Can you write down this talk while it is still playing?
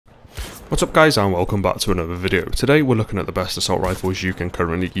What's up guys, and welcome back to another video. Today we're looking at the best assault rifles you can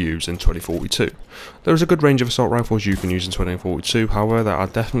currently use in 2042. There is a good range of assault rifles you can use in 2042, however there are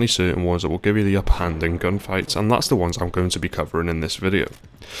definitely certain ones that will give you the upper hand in gunfights, and that's the ones I'm going to be covering in this video.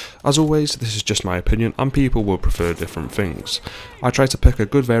 As always, this is just my opinion and people will prefer different things. I try to pick a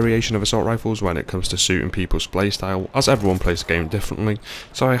good variation of assault rifles when it comes to suiting people's playstyle, as everyone plays the game differently,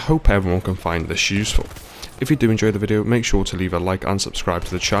 so I hope everyone can find this useful. If you do enjoy the video, make sure to leave a like and subscribe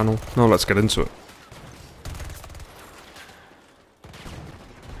to the channel. Now let's get into it.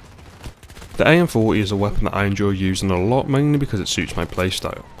 The AM-40 is a weapon that I enjoy using a lot, mainly because it suits my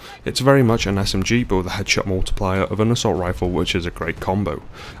playstyle. It's very much an SMG but with a headshot multiplier of an assault rifle, which is a great combo.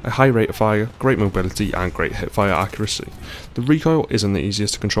 A high rate of fire, great mobility and great hipfire accuracy. The recoil isn't the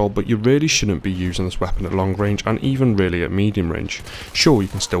easiest to control, but you really shouldn't be using this weapon at long range and even really at medium range. Sure, you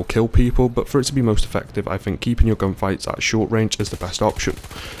can still kill people, but for it to be most effective, I think keeping your gunfights at short range is the best option.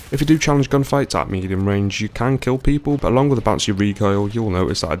 If you do challenge gunfights at medium range, you can kill people, but along with the bouncy recoil, you'll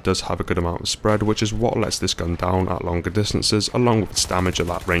notice that it does have a good amount of spread, which is what lets this gun down at longer distances, along with its damage at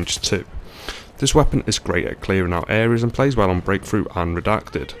that range too. This weapon is great at clearing out areas and plays well on breakthrough and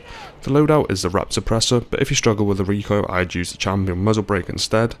redacted. The loadout is the Rap Suppressor, but if you struggle with the recoil, I'd use the Champion Muzzle Brake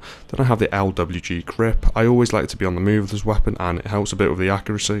instead. Then I have the LWG Grip. I always like to be on the move with this weapon and it helps a bit with the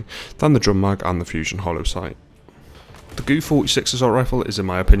accuracy. Then the Drum Mag and the Fusion Hollow Sight. The GU-46 assault rifle is in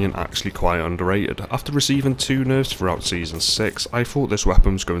my opinion actually quite underrated. After receiving 2 nerfs throughout Season 6, I thought this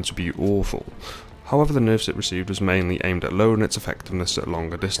weapon was going to be awful. However, the nerfs it received was mainly aimed at lowering its effectiveness at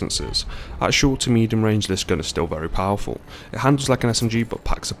longer distances. At short to medium range, this gun is still very powerful. It handles like an SMG but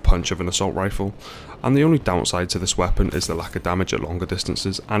packs a punch of an assault rifle, and the only downside to this weapon is the lack of damage at longer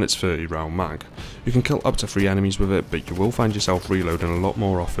distances and its 30 round mag. You can kill up to 3 enemies with it, but you will find yourself reloading a lot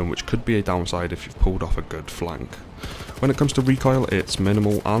more often, which could be a downside if you've pulled off a good flank. When it comes to recoil, it's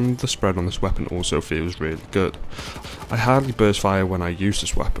minimal and the spread on this weapon also feels really good. I hardly burst fire when I use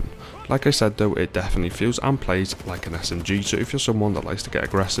this weapon. Like I said though, it definitely feels and plays like an SMG, so if you're someone that likes to get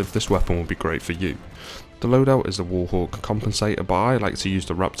aggressive, this weapon will be great for you. The loadout is the Warhawk Compensator, but I like to use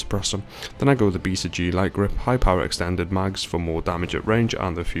the Rap Suppressor. Then I go with the BCG Light Grip, high power extended mags for more damage at range,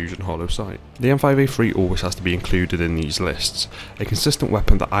 and the Fusion Hollow Sight. The M5A3 always has to be included in these lists, a consistent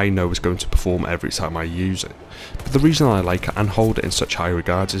weapon that I know is going to perform every time I use it. But the reason I like it and hold it in such high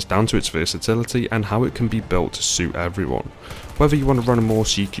regards is down to its versatility and how it can be built to suit everyone. Whether you want to run a more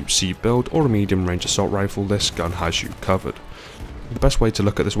CQC build or a medium range assault rifle, this gun has you covered. The best way to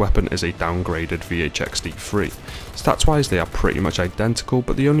look at this weapon is a downgraded VHX D3. Stats wise they are pretty much identical,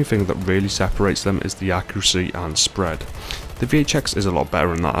 but the only thing that really separates them is the accuracy and spread. The VHX is a lot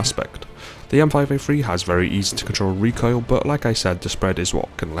better in that aspect. The M5A3 has very easy to control recoil, but like I said, the spread is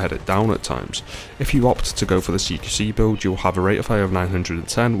what can let it down at times. If you opt to go for the CQC build, you'll have a rate of fire of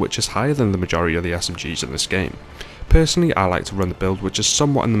 910, which is higher than the majority of the SMGs in this game. Personally, I like to run the build which is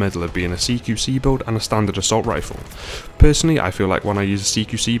somewhat in the middle of being a CQC build and a standard assault rifle. Personally, I feel like when I use a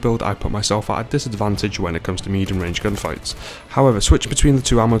CQC build, I put myself at a disadvantage when it comes to medium range gunfights. However, switching between the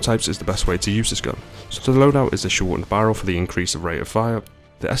two ammo types is the best way to use this gun. So the loadout is the shortened barrel for the increase of rate of fire,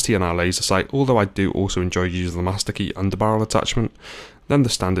 the STNR laser sight, although I do also enjoy using the Master Key underbarrel attachment, then the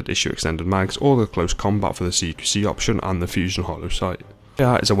standard issue extended mags, or the close combat for the CQC option, and the Fusion Hollow Sight.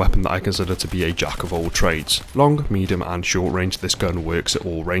 SFAR is a weapon that I consider to be a jack of all trades. Long, medium and short range, this gun works at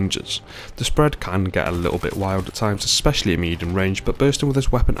all ranges. The spread can get a little bit wild at times, especially at medium range, but bursting with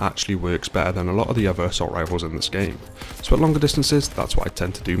this weapon actually works better than a lot of the other assault rifles in this game. So at longer distances, that's what I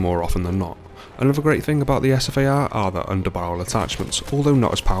tend to do more often than not. Another great thing about the SFAR are the underbarrel attachments. Although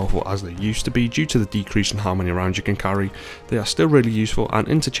not as powerful as they used to be due to the decrease in how many rounds you can carry, they are still really useful, and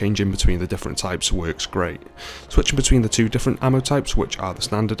interchanging between the different types works great. Switching between the two different ammo types, which are the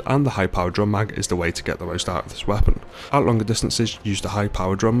standard and the high power drum mag, is the way to get the most out of this weapon. At longer distances, use the high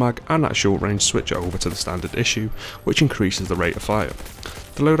power drum mag, and at short range switch over to the standard issue, which increases the rate of fire.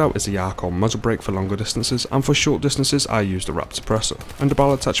 The loadout is the Archon Muzzle Brake for longer distances, and for short distances I use the Rap Suppressor.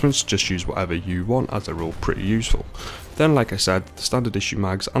 Underbarrel attachments, just use whatever you want as they're all pretty useful. Then like I said, the standard issue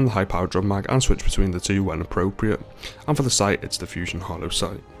mags and the high power drum mag, and switch between the two when appropriate. And for the sight, it's the Fusion Hollow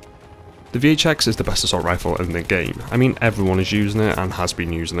Sight. The VHX is the best assault rifle in the game. I mean, everyone is using it and has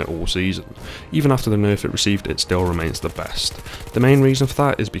been using it all season. Even after the nerf it received, it still remains the best. The main reason for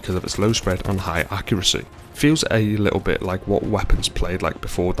that is because of its low spread and high accuracy. feels a little bit like what weapons played like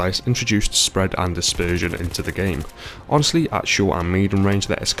before DICE introduced spread and dispersion into the game. Honestly, at short and medium range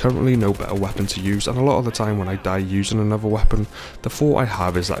there is currently no better weapon to use, and a lot of the time when I die using another weapon, the thought I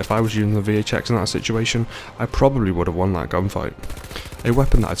have is that if I was using the VHX in that situation, I probably would have won that gunfight. A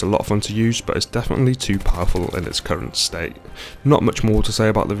weapon that is a lot of fun to use, but is definitely too powerful in its current state. Not much more to say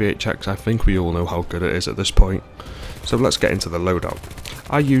about the VHX, I think we all know how good it is at this point. So let's get into the loadout.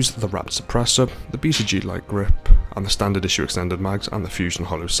 I used the wrapped suppressor, the BCG light grip, and the standard issue extended mags, and the fusion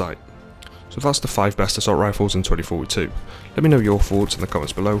hollow sight. So that's the 5 best assault rifles in 2042. Let me know your thoughts in the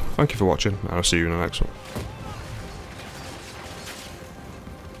comments below. Thank you for watching, and I'll see you in the next one.